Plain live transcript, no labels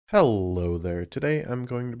Hello there. Today I'm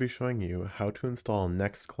going to be showing you how to install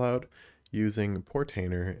Nextcloud using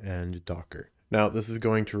Portainer and Docker. Now this is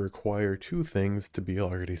going to require two things to be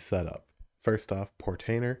already set up. First off,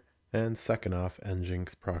 Portainer, and second off,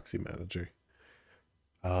 NGINX Proxy Manager.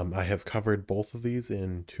 I have covered both of these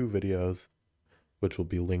in two videos, which will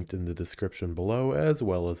be linked in the description below as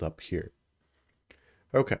well as up here.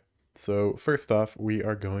 Okay, so first off, we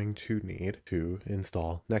are going to need to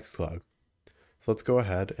install Nextcloud. So let's go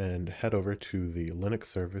ahead and head over to the Linux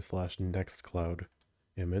server /Nextcloud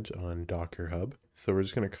image on Docker Hub. So we're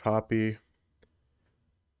just going to copy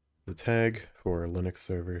the tag for Linux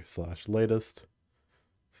server /latest.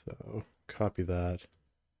 So copy that,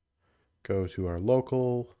 go to our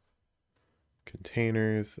local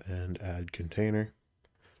containers and add container.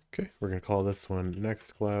 Okay, we're going to call this one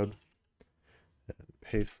Nextcloud and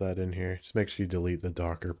paste that in here. Just make sure you delete the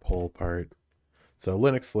Docker pull part. So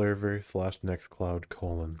Linux server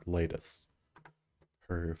 /Nextcloud latest.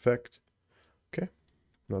 Perfect. Okay,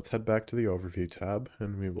 let's head back to the overview tab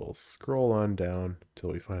and we will scroll on down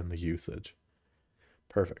till we find the usage.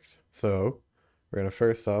 Perfect. So we're going to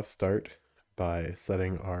first off start by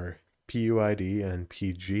setting our PUID and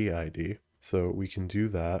PGID. So we can do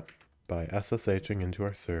that by SSHing into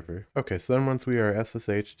our server. Okay, so then once we are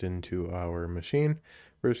SSH'd into our machine,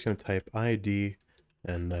 we're just going to type ID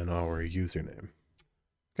and then our username.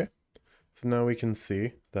 So now we can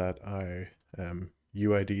see that I am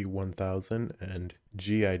UID 1000 and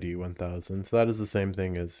GID 1000. So that is the same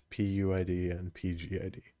thing as PUID and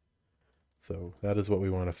PGID. So that is what we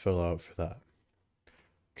want to fill out for that.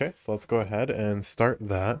 Okay, so let's go ahead and start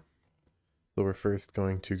that. So we're first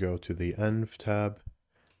going to go to the env tab,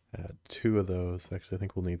 add two of those. Actually, I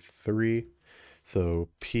think we'll need three. So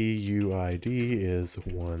PUID is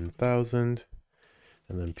 1000,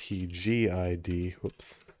 and then PGID,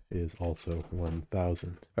 is also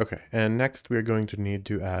 1000. Okay, and next we're going to need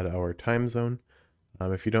to add our time zone.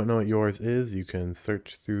 If you don't know what yours is, you can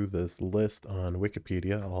search through this list on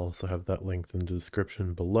Wikipedia. I'll also have that linked in the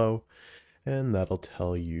description below, and that'll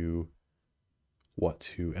tell you what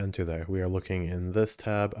to enter there. We are looking in this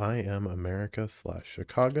tab. I am America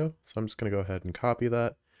 /Chicago, so I'm just going to go ahead and copy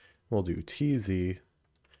that. We'll do TZ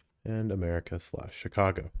and America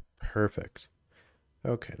 /Chicago. Perfect.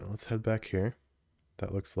 Okay, now let's head back here.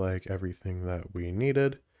 That looks like everything that we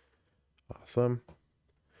needed. Awesome.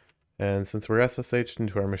 And since we're SSH'd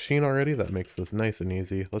into our machine already, that makes this nice and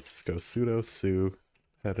easy. Let's just go sudo su,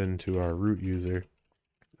 head into our root user.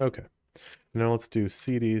 Okay. Now let's do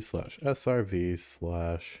cd /srv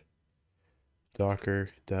 /docker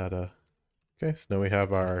data. Okay, so now we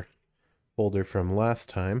have our folder from last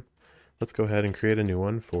time. Let's go ahead and create a new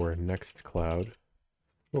one for Nextcloud.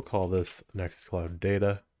 We'll call this Nextcloud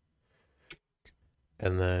data.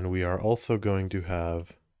 And then we are also going to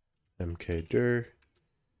have mkdir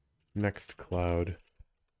Nextcloud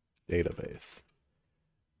database.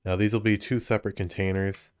 Now these will be two separate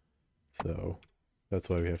containers, so that's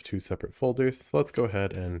why we have two separate folders. So let's go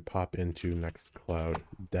ahead and pop into Nextcloud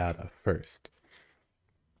data first.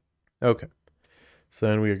 Okay, so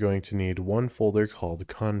then we are going to need one folder called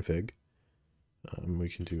config. We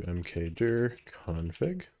can do mkdir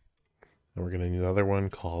config, and we're going to need another one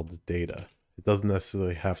called data. It doesn't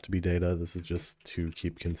necessarily have to be data. This is just to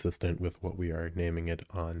keep consistent with what we are naming it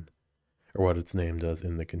on, or what it's named as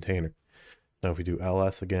in the container. Now if we do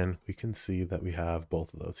ls again, we can see that we have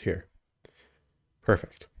both of those here.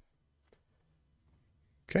 Perfect.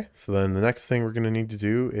 Okay, so then the next thing we're going to need to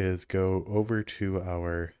do is go over to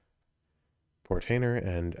our Portainer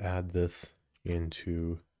and add this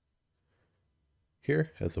into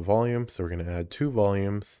here as a volume. So we're going to add two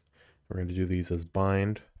volumes. We're going to do these as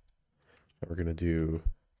bind. We're going to do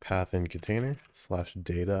path in container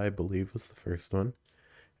 /data, I believe was the first one.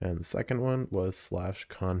 And the second one was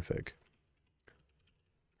 /config.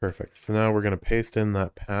 Perfect. So now we're going to paste in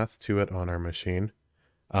that path to it on our machine.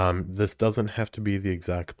 This doesn't have to be the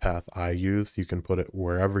exact path I used. You can put it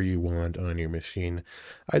wherever you want on your machine.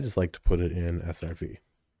 I just like to put it in SRV.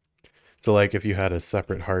 So like if you had a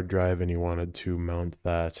separate hard drive and you wanted to mount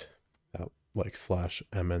that like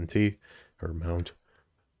 /mnt or mount,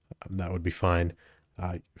 that would be fine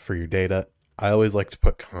for your data. I always like to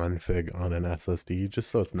put config on an SSD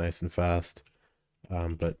just so it's nice and fast,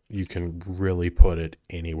 but you can really put it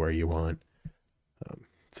anywhere you want.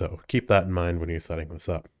 So keep that in mind when you're setting this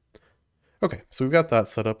up. Okay, so we've got that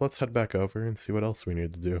set up. Let's head back over and see what else we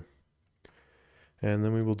need to do. And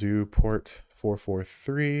then we will do port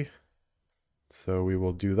 443. So we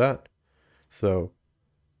will do that. So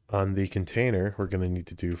on the container, we're going to need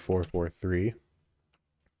to do 443.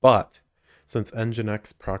 But Since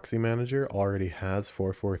NGINX Proxy Manager already has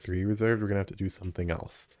 443 reserved, we're going to have to do something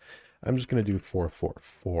else. I'm just going to do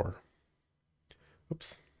 444.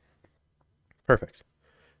 Oops. Perfect.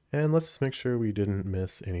 And let's make sure we didn't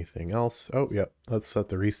miss anything else. Oh, yep. Let's set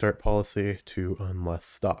the restart policy to unless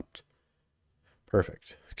stopped.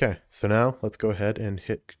 Perfect. Okay, so now let's go ahead and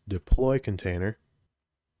hit deploy container.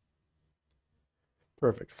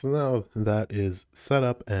 Perfect. So now that is set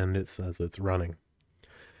up and it says it's running.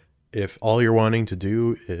 If all you're wanting to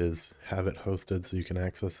do is have it hosted so you can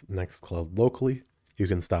access Nextcloud locally, you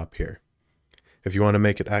can stop here. If you want to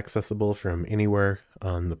make it accessible from anywhere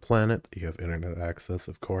on the planet, you have internet access,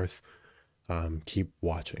 of course, keep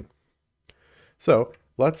watching. So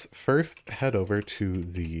let's first head over to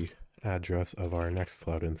the address of our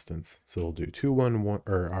Nextcloud instance. So we'll do 211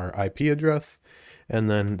 or our IP address, and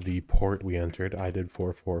then the port we entered. I did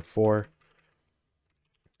 444.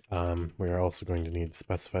 We're also going to need to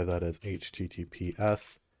specify that as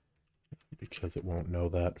HTTPS because it won't know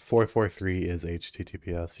that. 443 is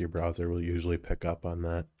HTTPS. Your browser will usually pick up on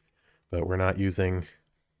that, but we're not using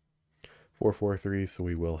 443, so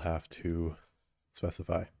we will have to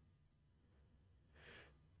specify.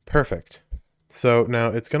 Perfect. So now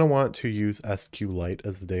it's going to want to use SQLite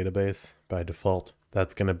as the database by default.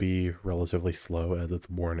 That's going to be relatively slow as it's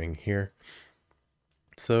warning here.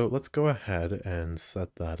 So let's go ahead and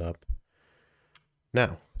set that up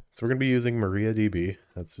now. So we're going to be using MariaDB.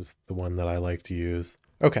 That's just the one that I like to use.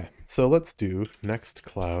 Okay, so let's do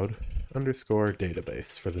Nextcloud _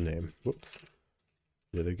 database for the name. Whoops,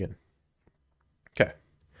 did it again. Okay,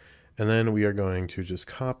 and then we are going to just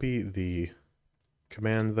copy the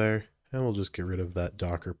command there, and we'll just get rid of that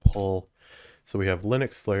Docker pull. So we have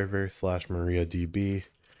Linux server / MariaDB,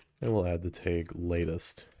 and we'll add the tag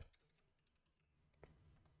latest.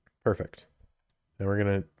 Perfect. And we're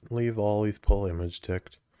going to leave all these pull image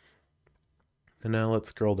ticked. And now let's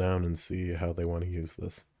scroll down and see how they want to use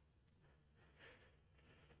this.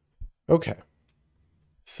 Okay.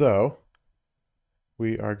 So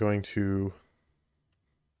we are going to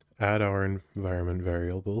add our environment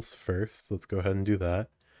variables first. Let's go ahead and do that.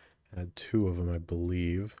 Add 2 of them, I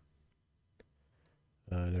believe.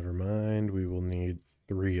 Never mind. We will need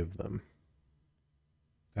 3 of them.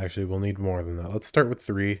 Actually, we'll need more than that. Let's start with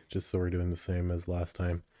 3, just so we're doing the same as last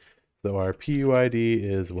time. So our PUID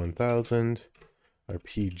is 1000. Our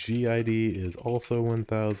PGID is also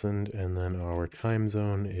 1000. And then our time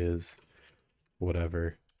zone is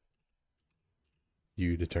whatever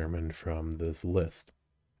you determined from this list.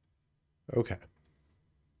 Okay.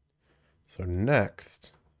 So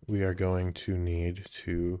next, we are going to need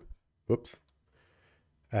to,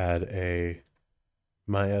 add a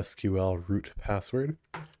MySQL root password.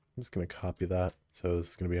 I'm just going to copy that. So this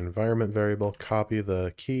is going to be an environment variable, copy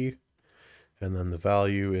the key, and then the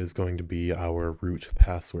value is going to be our root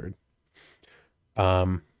password.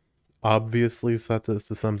 Obviously set this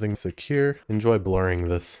to something secure. Enjoy blurring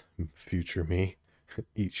this, future me.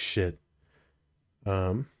 Eat shit.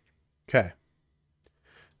 Okay.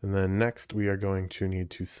 And then next we are going to need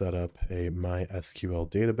to set up a MySQL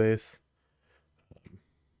database.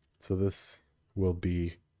 So this will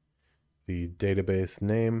be the database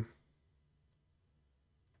name.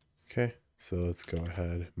 Okay, so let's go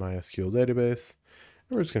ahead, MySQL database,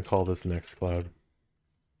 and we're just gonna call this Nextcloud.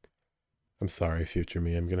 I'm sorry, future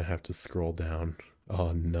me, I'm gonna have to scroll down.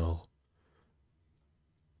 Oh no.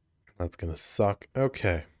 That's gonna suck.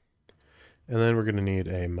 Okay. And then we're gonna need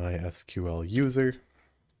a MySQL user.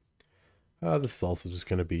 This is also just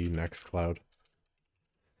gonna be Nextcloud,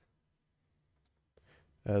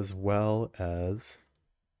 as well as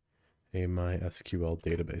a MySQL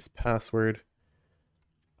database password.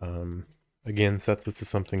 Again, set this to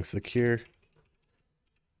something secure.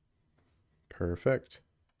 Perfect.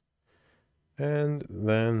 And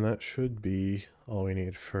then that should be all we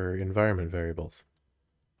need for environment variables.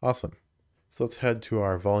 Awesome. So let's head to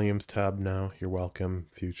our volumes tab now. You're welcome,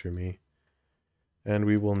 future me. And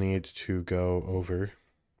we will need to go over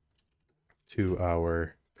to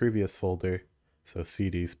our previous folder. So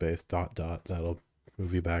cd space ... that'll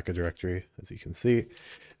move you back a directory, as you can see.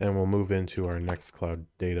 And we'll move into our Nextcloud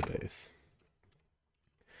database.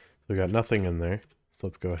 So we got nothing in there. So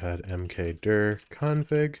let's go ahead, mkdir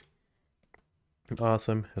config.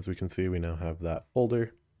 Awesome. As we can see, we now have that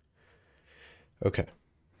folder. Okay.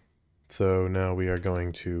 So now we are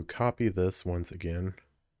going to copy this once again.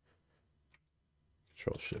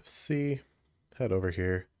 Control-Shift-C, head over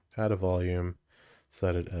here, add a volume,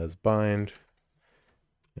 set it as bind,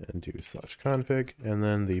 and do /config, and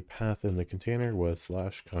then the path in the container was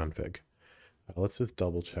 /config. Let's just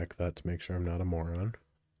double check that to make sure I'm not a moron.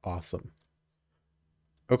 Awesome.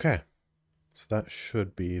 Okay, So that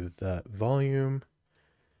should be that volume.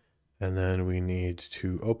 And then we need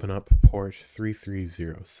to open up port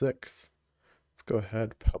 3306. Let's go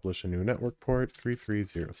ahead, publish a new network port,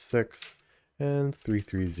 3306 and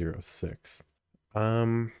 3306.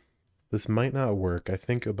 This might not work. I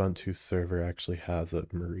think Ubuntu server actually has a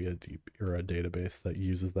MariaDB or a database that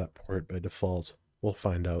uses that port by default. We'll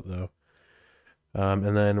find out though.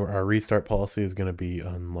 And then our restart policy is going to be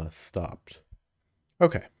unless stopped.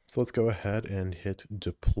 Okay, so let's go ahead and hit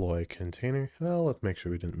deploy container. Well, let's make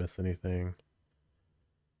sure we didn't miss anything.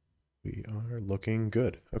 We are looking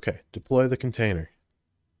good. Okay, deploy the container.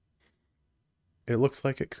 It looks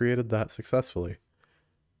like it created that successfully.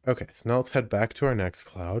 Okay, so now let's head back to our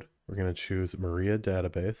Nextcloud. We're going to choose Maria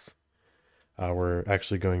Database. We're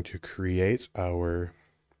actually going to create our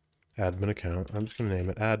admin account. I'm just going to name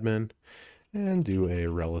it admin and do a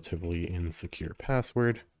relatively insecure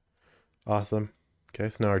password. Awesome. Okay,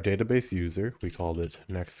 so now our database user, we called it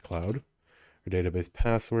Nextcloud. Our database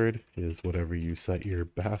password is whatever you set your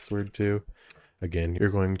password to. Again, you're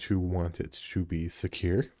going to want it to be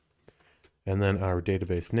secure. And then our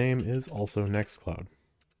database name is also Nextcloud.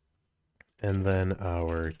 And then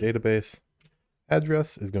our database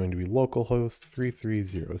address is going to be localhost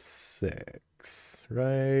 3306,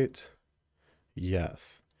 right?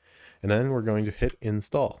 Yes. And then we're going to hit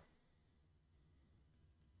install.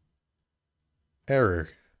 Error.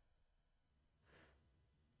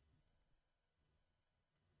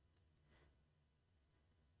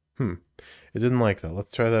 It didn't like that. Let's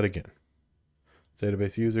try that again.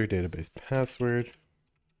 Database user, database password.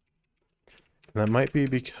 And that might be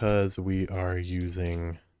because we are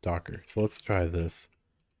using Docker. So let's try this.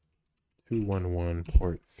 211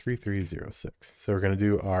 port 3306. So we're going to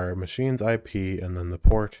do our machine's IP and then the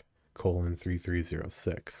port colon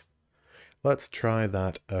 3306. Let's try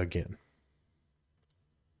that again.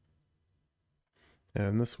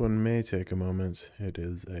 And this one may take a moment. It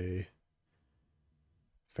is a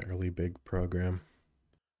fairly big program.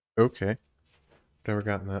 Okay. Never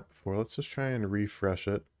gotten that before. Let's just try and refresh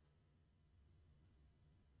it.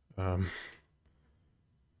 I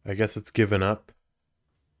guess it's given up.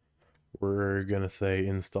 We're going to say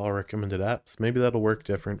install recommended apps. Maybe that'll work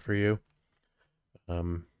different for you.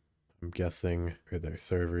 I'm guessing their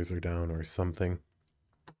servers are down or something.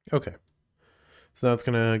 Okay. So now it's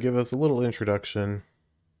going to give us a little introduction.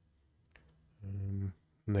 And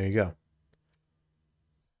there you go.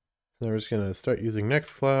 Now we're just going to start using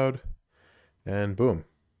Nextcloud. And boom.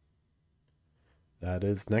 That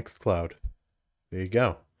is Nextcloud. There you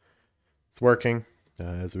go. It's working.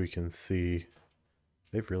 As we can see,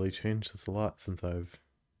 they've really changed this a lot since I've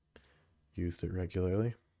used it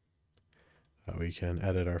regularly. We can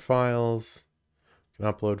edit our files, we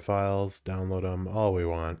can upload files, download them, all we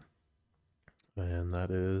want. And that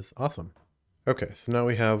is awesome. Okay, so now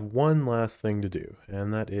we have one last thing to do,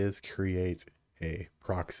 and that is create a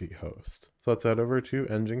proxy host. So let's head over to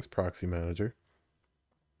NGINX Proxy Manager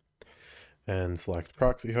and select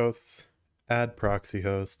proxy hosts, add proxy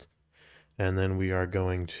host, and then we are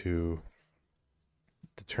going to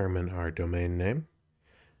determine our domain name.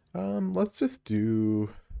 Let's just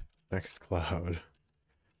do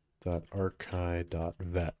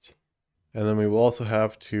nextcloud.archi.vet. And then we will also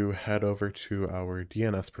have to head over to our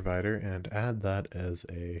DNS provider and add that as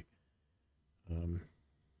a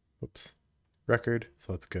record.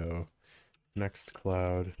 So let's go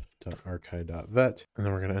nextcloud.archi.vet, and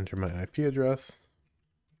then we're going to enter my IP address.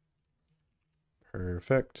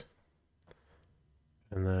 Perfect.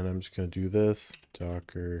 And then I'm just going to do this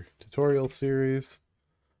Docker tutorial series.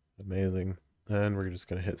 Amazing. And we're just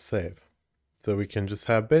going to hit save. So we can just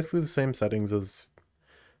have basically the same settings as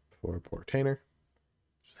for Portainer,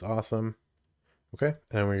 which is awesome. Okay,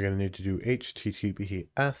 and we're going to need to do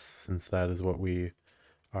HTTPS since that is what we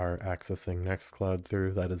are accessing Nextcloud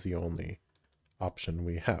through. That is the only option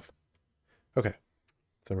we have. Okay,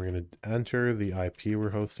 so we're going to enter the IP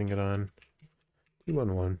we're hosting it on,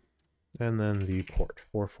 211, and then the port,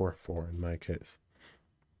 444 in my case.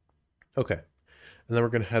 Okay, and then we're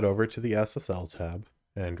going to head over to the SSL tab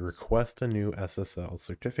and request a new SSL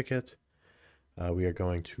certificate. We are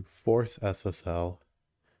going to force SSL,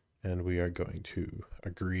 and we are going to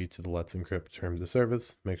agree to the Let's Encrypt terms of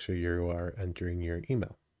service. Make sure you are entering your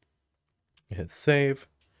email. Hit save,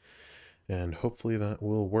 and hopefully that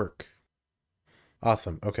will work.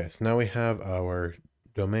 Awesome. Okay, so now we have our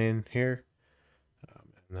domain here,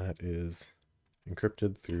 and that is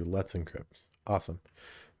encrypted through Let's Encrypt. Awesome.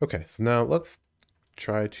 Okay, so now let's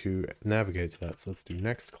try to navigate to that. So let's do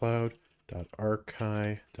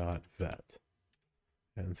nextcloud.archi.vet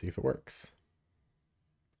and see if it works.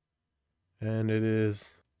 And it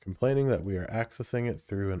is complaining that we are accessing it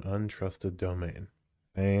through an untrusted domain.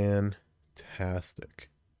 Fantastic.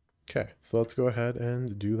 Okay, so let's go ahead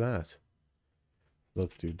and do that.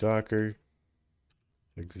 Let's do docker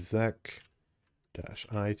exec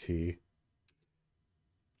 -it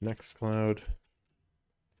Nextcloud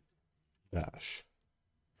bash.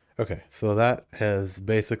 Okay, so that has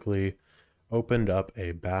basically opened up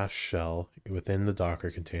a bash shell within the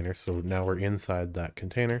Docker container. So now we're inside that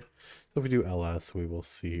container. So if we do ls, we will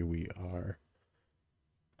see we've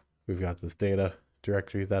got this data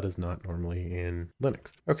directory that is not normally in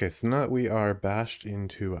Linux. Okay, so now that we are bashed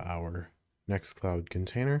into our Nextcloud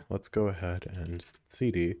container, let's go ahead and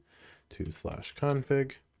cd to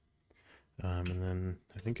 /config. And then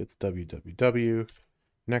I think it's www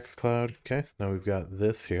Nextcloud. Okay, so now we've got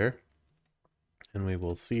this here, and we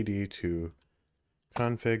will cd to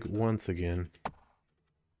config once again.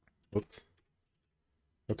 Oops.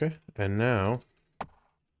 Okay, and now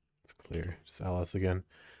it's clear. Just ls again.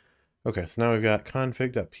 Okay, so now we've got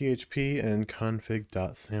config.php and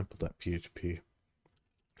config.sample.php.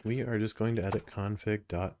 We are just going to edit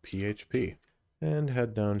config.php and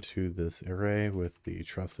head down to this array with the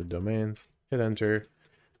trusted domains, hit enter,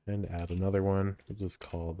 and add another one. We'll just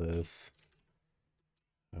call this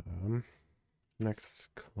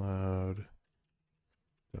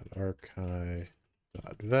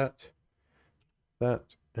nextcloud.archive.vet.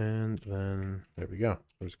 That, and then there we go.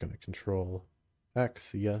 We're just going to control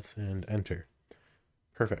X, yes, and enter.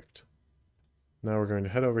 Perfect. Now we're going to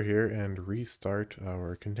head over here and restart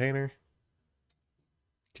our container.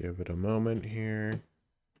 Give it a moment here.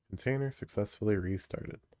 Container successfully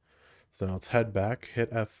restarted. So now let's head back,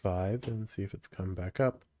 hit F5, and see if it's come back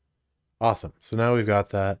up. Awesome. So now we've got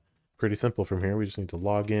that. Pretty simple from here. We just need to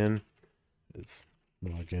log in. Let's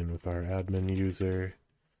log in with our admin user.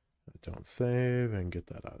 Don't save, and get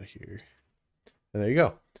that out of here. And there you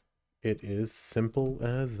go. It is simple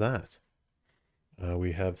as that.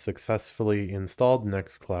 We have successfully installed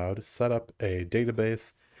Nextcloud, set up a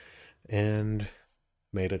database, and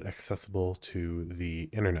made it accessible to the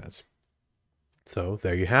internet. So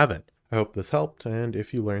there you have it. I hope this helped, and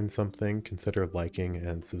if you learned something, consider liking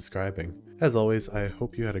and subscribing. As always, I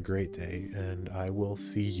hope you had a great day, and I will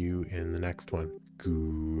see you in the next one.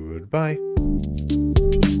 Goodbye.